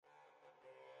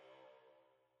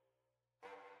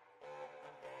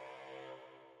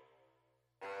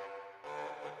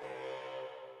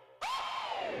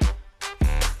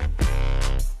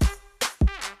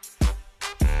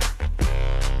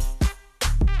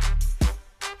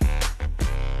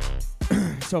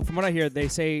So from what I hear, they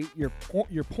say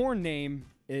your porn name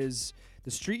is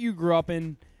the street you grew up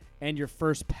in and your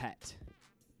first pet.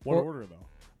 What order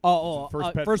though?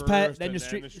 First pet, then your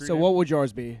street. So what would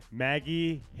yours be?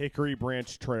 Maggie Hickory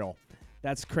Branch Trail.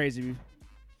 That's crazy.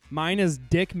 Mine is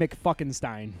Dick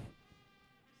McFuckenstein.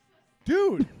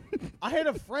 Dude, I had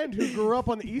a friend who grew up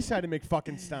on the east side of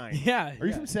McFuckenstein. Yeah. Are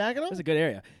you from Saginaw? That's a good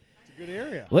area. It's a good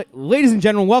area. Ladies and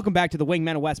gentlemen, welcome back to the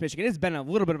Wingmen of West Michigan. It's been a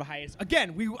little bit of a hiatus.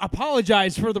 Again, we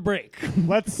apologize for the break.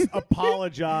 Let's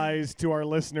apologize to our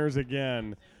listeners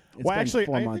again. It's well, been actually,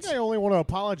 4 I months. think I only want to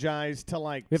apologize to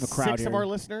We have a crowd 6 of here. our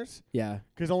listeners. Yeah.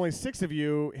 Because only 6 of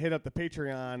you hit up the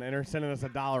Patreon and are sending us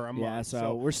 $1 a month. Yeah,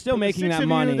 so we're still for making the 6 that of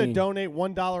money. You that donate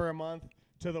 $1 a month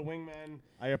to the Wingmen,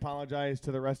 I apologize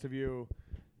to the rest of you.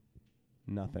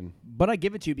 Nothing. But I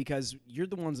give it to you because you're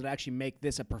the ones that actually make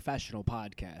this a professional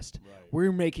podcast. Right.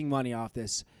 We're making money off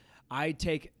this.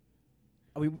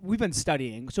 We've been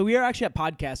studying. So we are actually at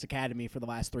Podcast Academy for the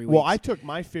last 3 weeks. Well, I took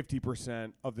my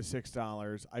 50% of the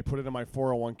 $6. I put it in my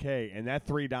 401k, and that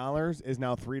 $3 is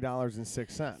now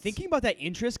 $3.06. Thinking about that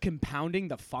interest compounding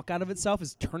the fuck out of itself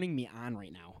is turning me on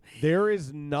right now. There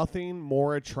is nothing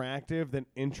more attractive than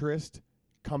interest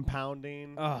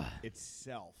compounding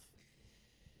itself.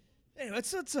 Hey,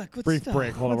 let's Brief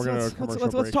break. Hold on, we're gonna commercial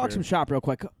let's break talk here. some shop real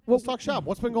quick. Let's talk shop.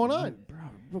 What's been going on?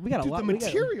 Bro, we got a Dude, lot. the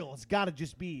material has got to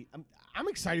just be. I'm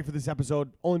excited for this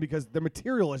episode only because the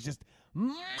material is just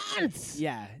months.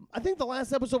 Yeah. I think the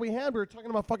last episode we had, we were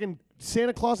talking about fucking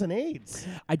Santa Claus and AIDS.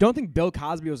 I don't think Bill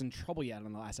Cosby was in trouble yet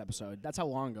on the last episode. That's how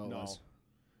long ago it was.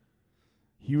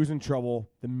 He was in trouble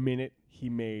the minute he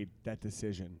made that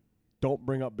decision. Don't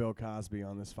bring up Bill Cosby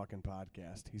on this fucking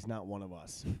podcast. He's not one of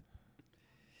us.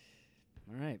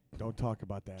 All right. Don't talk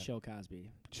about that. Chill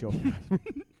Cosby. Chill.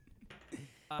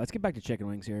 Let's get back to chicken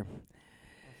wings here.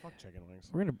 Fuck chicken wings.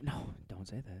 We're gonna don't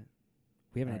say that.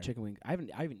 We haven't had Alright. chicken wings. I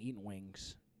haven't eaten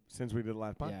wings. Since we did the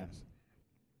last podcast. Yeah.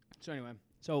 So anyway,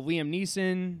 Liam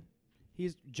Neeson,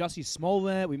 he's Jussie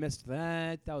Smollett. We missed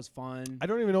that. That was fun. I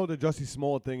don't even know what the Jussie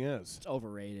Smollett thing is. It's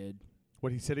overrated.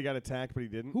 What, he said he got attacked, but he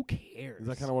didn't? Who cares? Is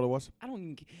that kind of what it was? I don't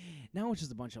even. Now it's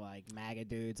just a bunch of like MAGA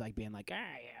dudes like being like, yeah,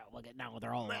 look at now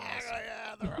they're all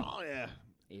Yeah, they're all, yeah.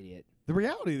 idiot. The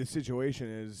reality of the situation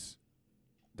is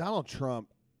Donald Trump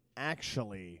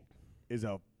actually is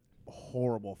a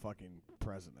horrible fucking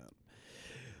president.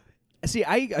 See,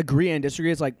 I agree and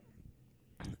disagree. It's like,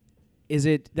 is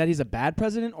it that he's a bad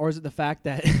president, or is it the fact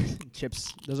that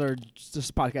chips? This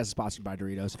podcast is sponsored by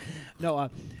Doritos. No,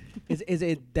 is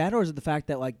it that, or is it the fact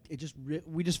that like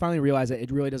we just finally realized that it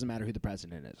really doesn't matter who the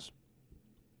president is.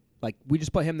 Like we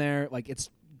just put him there. Like it's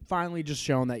finally just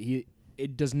shown that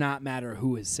it does not matter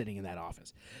who is sitting in that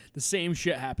office. The same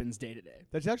shit happens day to day.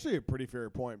 That's actually a pretty fair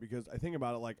point because I think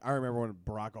about it like I remember when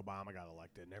Barack Obama got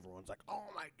elected and everyone's like, "Oh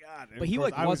my god!" And But of he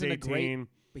course, like I was wasn't a 18. great.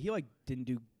 But he like didn't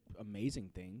do amazing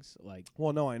things. Like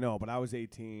Well, no, I know, but I was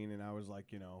 18 and I was like,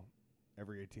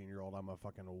 every 18-year-old, I'm a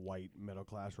fucking white middle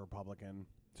class Republican.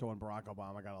 So when Barack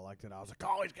Obama got elected, I was like,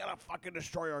 "Oh, he's gonna fucking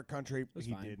destroy our country."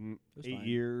 He fine. didn't. It was 8 fine.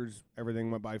 years, everything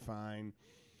went by fine.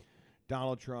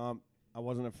 Donald Trump, I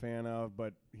wasn't a fan of,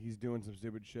 but he's doing some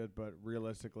stupid shit. But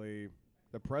realistically,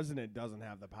 the president doesn't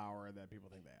have the power that people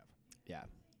think they have. yeah,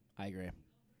 I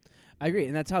agree,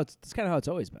 and that's kind of how it's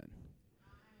always been.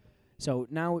 So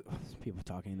now, people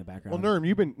talking in the Well, background.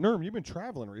 Nerm, you've been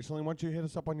traveling recently. Why don't you hit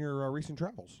us up on your recent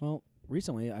travels? Well,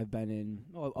 recently I've been in.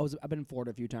 I've been in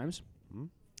Florida a few times. Hmm?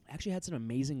 I actually had some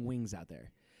amazing wings out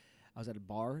there. I was at a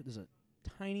bar. There's a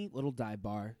tiny little dive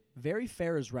bar, very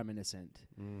fair as reminiscent.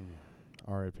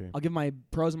 R.I.P. I'll give my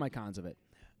pros and my cons of it.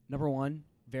 Number 1,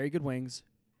 very good wings.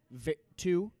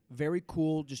 2, very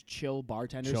cool, just chill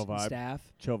bartenders Chill and vibe. staff.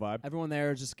 Chill vibe. Everyone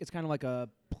there is just, it's kind of like a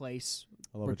place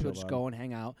I love where a chill people just vibe. go and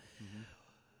hang out.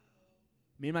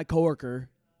 Me and my coworker,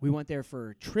 we went there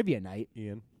for trivia night,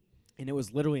 Ian, and it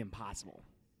was literally impossible.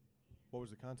 what was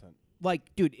the content?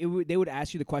 Like, dude, they would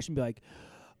ask you the question, be like,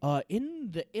 in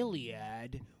the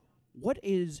Iliad, what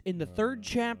is, in the 3rd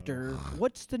chapter,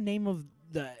 what's the name of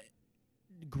the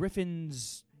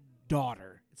Griffin's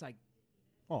daughter? It's like,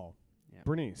 Oh, Yeah.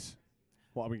 Bernice.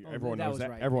 Well, I mean, oh, everyone knows was that.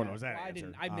 right. Everyone Yeah. knows that Well,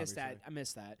 answer. I missed that. obviously. I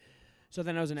missed that. So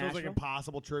then I was in So it was like Nashville.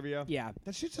 impossible trivia. Yeah.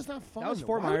 That shit's just not fun. That was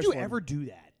Fort Why would Myers you one. ever do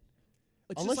that?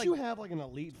 It's just Unless like- you have like an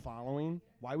elite following,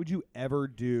 why would you ever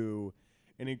do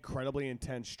an incredibly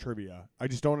intense trivia? I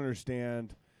just don't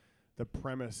understand the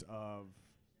premise of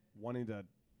wanting to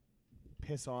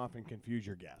piss off and confuse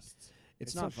your guests.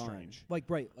 It's so not fun. strange. Like,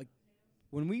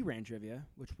 when we ran trivia,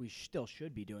 which we still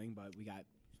should be doing, but we got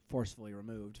forcefully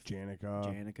removed. Janica,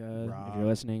 Janica, Rob, if you're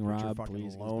listening, get your Rob, fucking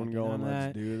please. get us loan back in going. on Let's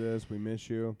that. do this. We miss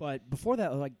you. But before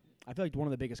that, like, I feel like one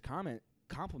of the biggest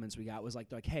compliments we got was like,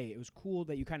 hey, it was cool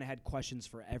that you kind of had questions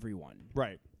for everyone.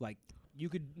 Right. Like, you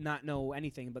could not know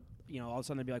anything, but, all of a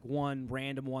sudden there'd be like one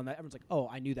random one that everyone's like, oh,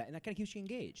 I knew that. And that kind of keeps you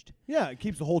engaged. Yeah, it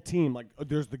keeps the whole team. Like,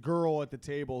 there's the girl at the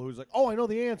table who's like, oh, I know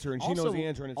the answer, and she knows the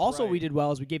answer, and it's also, right. we did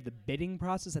well is we gave the bidding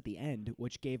process at the end,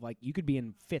 which gave, like, you could be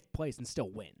in 5th place and still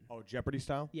win. Oh, Jeopardy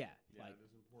style? Yeah. Yeah, Like, that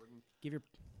is important. give your...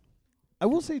 I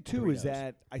will say, too, Doritos. is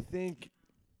that I think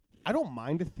I don't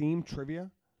mind a theme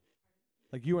trivia.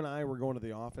 Like, you and I were going to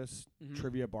the office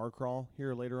trivia bar crawl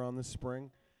here later on this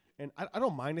spring, and I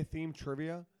don't mind a theme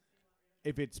trivia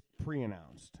if it's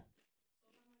pre-announced.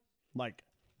 Like,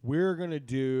 we're going to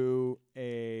do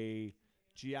a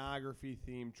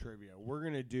geography-themed trivia. We're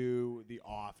going to do The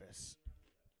Office.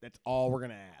 That's all we're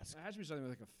going to ask. It has to be something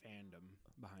with, like, a fandom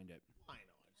behind it. I know.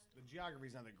 The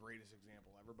geography's not the greatest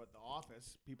example ever, but The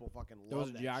Office, people fucking There love was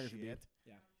a that geography shit. beat.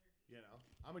 Yeah. You know,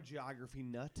 I'm a geography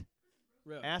nut.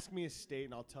 Really? Ask me a state,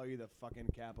 and I'll tell you the fucking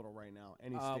capital right now.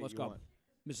 Any state let's you go. want.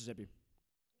 Mississippi.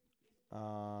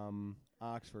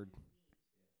 Oxford.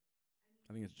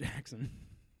 I think it's Jackson.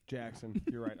 Jackson.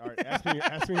 You're right. All right.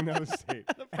 Ask me another state.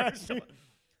 Ask me.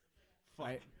 All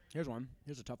right, here's one.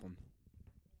 Here's a tough one.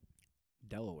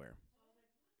 Delaware.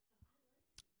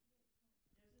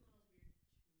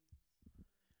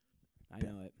 I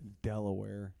know it.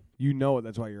 Delaware. You know it.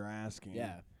 That's why you're asking.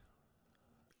 Yeah.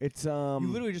 It's You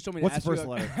literally just told me to What's the ask you first a-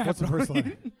 letter? What's the first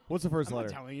letter? What's the first I'm letter?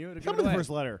 not telling you. Tell me the first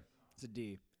letter. It's a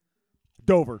D.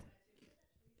 Dover.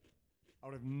 I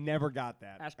would have never got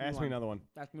that. Ask me Ask me one. another one.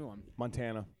 Ask me one.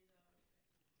 Montana.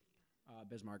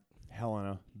 Bismarck.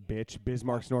 Helena. Bitch.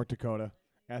 Bismarck's North Dakota.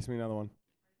 Ask me another one.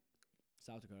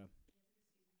 South Dakota.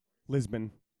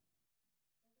 Lisbon.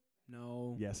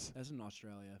 No. Yes. That's in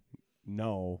Australia.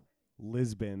 No.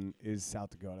 Lisbon is South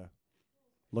Dakota.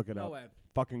 Look it No up. way.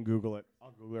 Fucking Google it.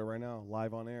 I'll Google it right now,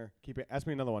 live on air. Keep it. Ask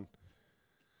me another one.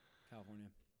 California.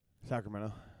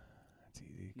 Sacramento. That's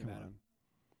easy. Come Nevada. on.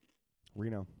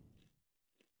 Reno.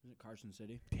 Is it Carson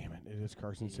City? Damn it. It is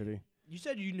Carson City. You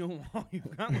said you knew them all. You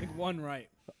got like one right.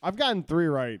 I've gotten 3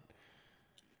 right.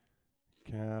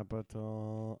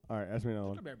 Capital. All right. Ask me another It's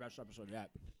one. gonna be our best episode yet.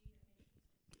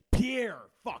 Pierre.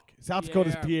 Fuck. South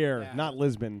Dakota's Pierre. Pierre, Yeah. not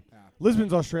Lisbon. Yeah.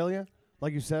 Lisbon's Australia,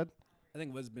 like you said. I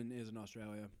think Lisbon is in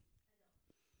Australia.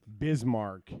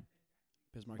 Bismarck.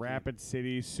 Bismarck. Rapid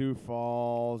City, Sioux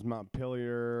Falls,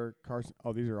 Montpelier, Carson.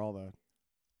 Oh, these are all the.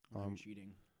 I'm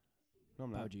cheating. No,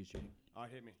 I'm not. G's cheating. Oh,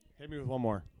 hit me. Hit me with one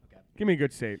more. Okay. Give me a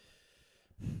good state.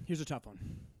 Here's a tough one.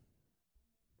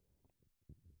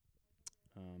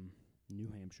 New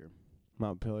Hampshire.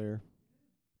 Montpelier.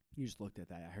 You just looked at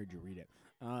that. I heard you read it.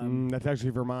 That's actually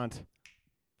Vermont.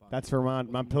 Fuck. That's Vermont.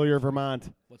 What's Montpelier,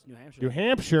 Vermont. What's New Hampshire? New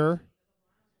Hampshire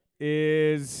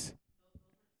is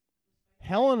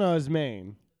Helena's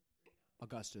Maine.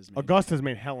 Augusta's. Maine. Augusta's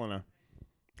Maine. Helena.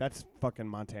 That's fucking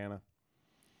Montana.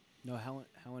 No,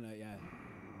 Helena. Yeah.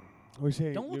 We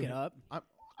say Don't look New it up.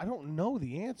 I don't know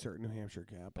the answer. New Hampshire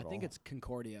capital. I think it's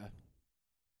Concordia.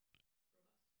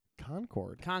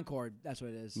 Concord. Concord. That's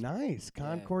what it is. Nice. Yeah.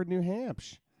 Concord, New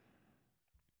Hampshire.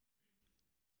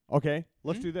 Okay,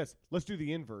 let's do this. Let's do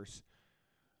the inverse.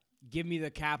 Give me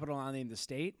the capital. I'll name the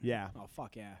state. Yeah. Oh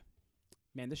fuck yeah,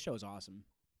 man! This show's awesome.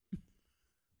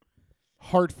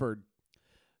 Hartford.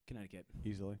 Connecticut.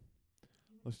 Easily.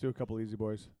 Let's do a couple easy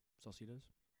boys. Salsitas.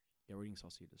 Yeah, we're eating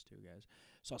salsitas too, guys.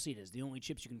 Salsitas, the only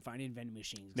chips you can find in vending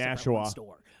machines. except at Nashua. one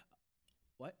store.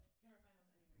 What?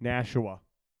 Nashua.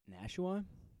 Nashua?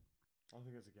 I don't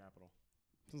think that's the capital.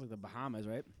 Sounds like the Bahamas,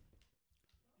 right?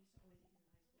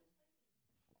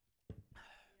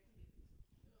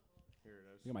 Here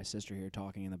it is. Look at my sister here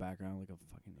talking in the background like a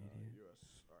fucking idiot. US.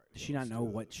 All right, Does she not know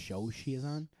what show she is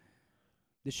on?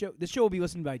 This show will be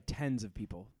listened by tens of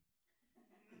people.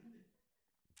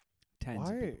 Tens.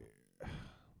 Of Why? people.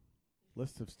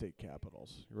 List of state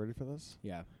capitals. You ready for this?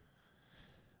 Yeah.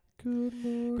 Good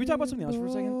morning, we talk about something else for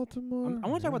a second? Baltimore. I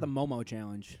want to talk about the Momo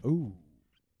challenge. Ooh.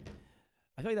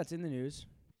 I feel like that's in the news.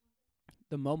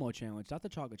 The Momo challenge, not the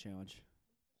chocolate challenge.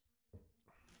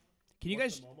 Can you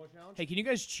guys? Hey, can you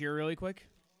guys cheer really quick?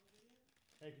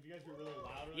 Hey, can you guys be really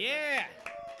loud? Yeah.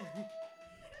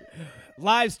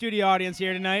 Live studio audience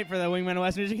here tonight for the Wingman of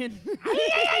West Michigan.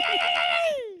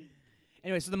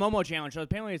 Anyway, so the Momo challenge. So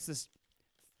apparently it's this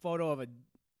photo of a.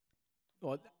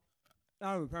 Well,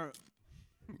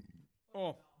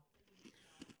 oh.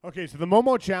 Okay, so the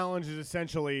Momo challenge is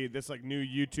essentially this like new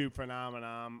YouTube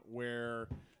phenomenon where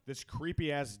this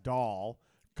creepy ass doll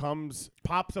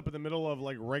pops up in the middle of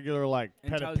like regular like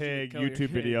And pet a tells you to pig kill your YouTube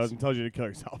videos kids. and tells you to kill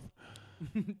yourself.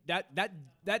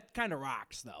 that kind of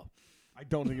rocks though. I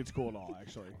don't think it's cool at all,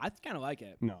 actually. I kind of like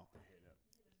it. No.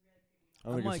 I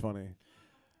don't I'm think like- it's funny.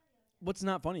 What's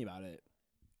not funny about it?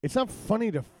 It's not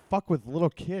funny to fuck with little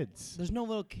kids. There's no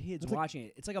little kids It's like- watching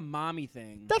it. It's like a mommy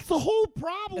thing. That's the whole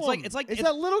problem. It's like is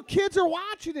that little kids are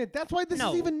watching it. That's why this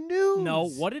No. is even news. No,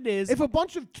 what it is, If a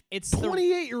bunch of it's the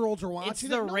 28-year-olds are watching it's it,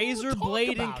 the no one razor will talk blade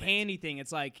and about it. candy thing.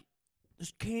 It's like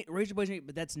there's razor blade,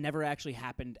 but that's never actually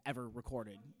happened ever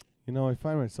recorded. You know, I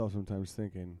find myself sometimes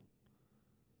thinking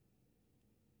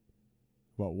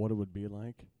about what it would be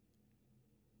like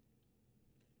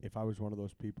if I was one of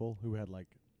those people who had like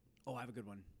Oh, I have a good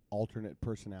one. alternate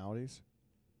personalities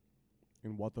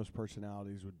and what those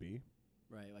personalities would be.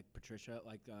 Right, like Patricia,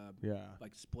 like Yeah.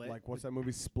 Split. Like what's that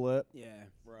movie Split? Yeah,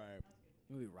 Right.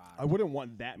 movie rock. I wouldn't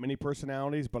want that many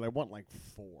personalities, but I want like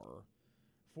four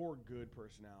good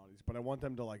personalities, but I want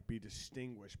them to like be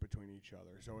distinguished between each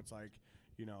other. So it's like,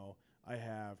 you know, I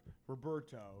have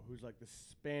Roberto, who's like the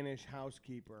Spanish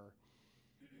housekeeper,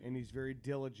 and he's very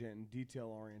diligent and detail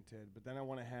oriented. But then I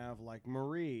want to have like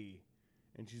Marie,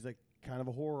 and she's like kind of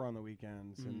a whore on the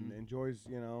weekends and enjoys,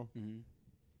 you know. Mm-hmm.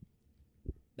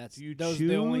 That's Do you those are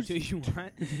the only two choose? you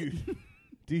want.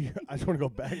 Do you, I just want to go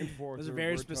back and forth. Those are with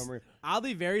very Roberto and Marie. specific. I'll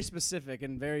be very specific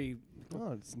and very.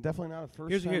 No, it's definitely not a first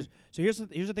Here's time.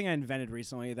 here's the thing I invented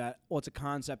recently that it's a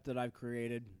concept that I've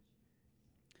created.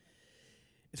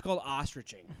 It's called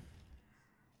ostriching.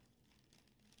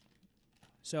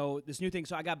 So this new thing.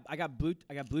 So I got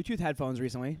Bluetooth headphones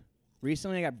recently.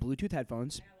 I got Bluetooth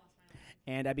headphones,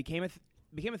 and I became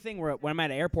a thing where when I'm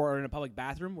at an airport or in a public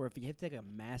bathroom, where if you have to take a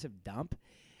massive dump,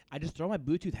 I just throw my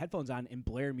Bluetooth headphones on and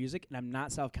blare music, and I'm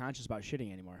not self-conscious about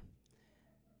shitting anymore.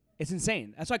 It's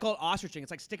insane. That's why I call it ostriching.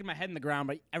 It's like sticking my head in the ground,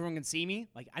 but everyone can see me.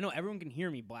 Like I know everyone can hear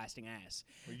me blasting ass.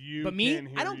 But me,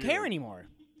 I don't care anymore.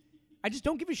 I just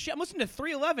don't give a shit. I'm listening to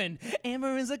 311.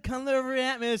 Amber is the color of our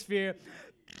atmosphere.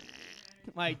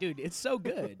 Like, dude, it's so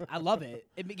good. I love it.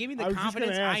 It gave me the I was confidence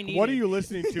just gonna ask, I needed. what are you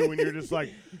listening to when you're just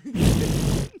like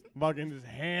fucking just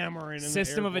hammering in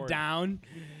System the of a airport? Down.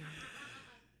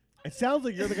 It sounds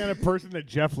like you're the kind of person that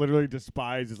Jeff literally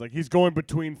despises. Like he's going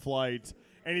between flights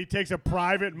and he takes a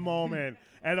private moment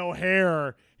at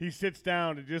O'Hare. He sits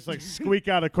down to just like squeak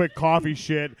out a quick coffee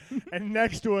shit, and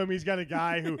next to him he's got a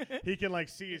guy who he can like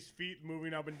see his feet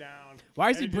moving up and down. Why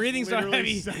is And he just breathing so literally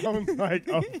heavy? Sounds like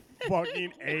a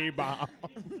fucking A-bomb.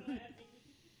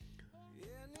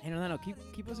 Hey, no,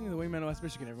 keep listening to the Wingman of West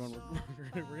Michigan, everyone.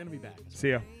 We're gonna be back. See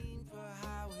ya.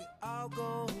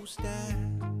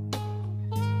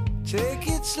 Take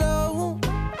it slow,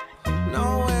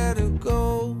 nowhere to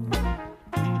go,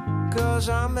 'cause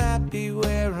I'm happy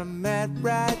where I'm at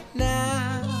right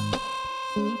now.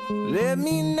 Let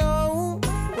me know,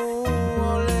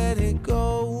 or let it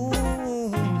go.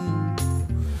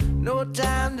 No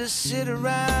time to sit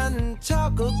around and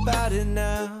talk about it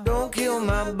now. Don't kill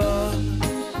my buzz,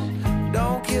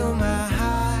 don't kill my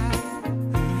high,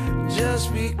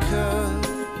 just because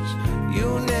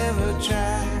you never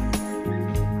tried.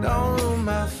 Don't ruin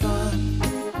my fun,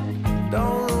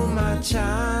 don't ruin my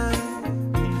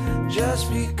time,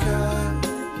 just because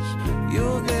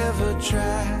you'll never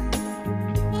try.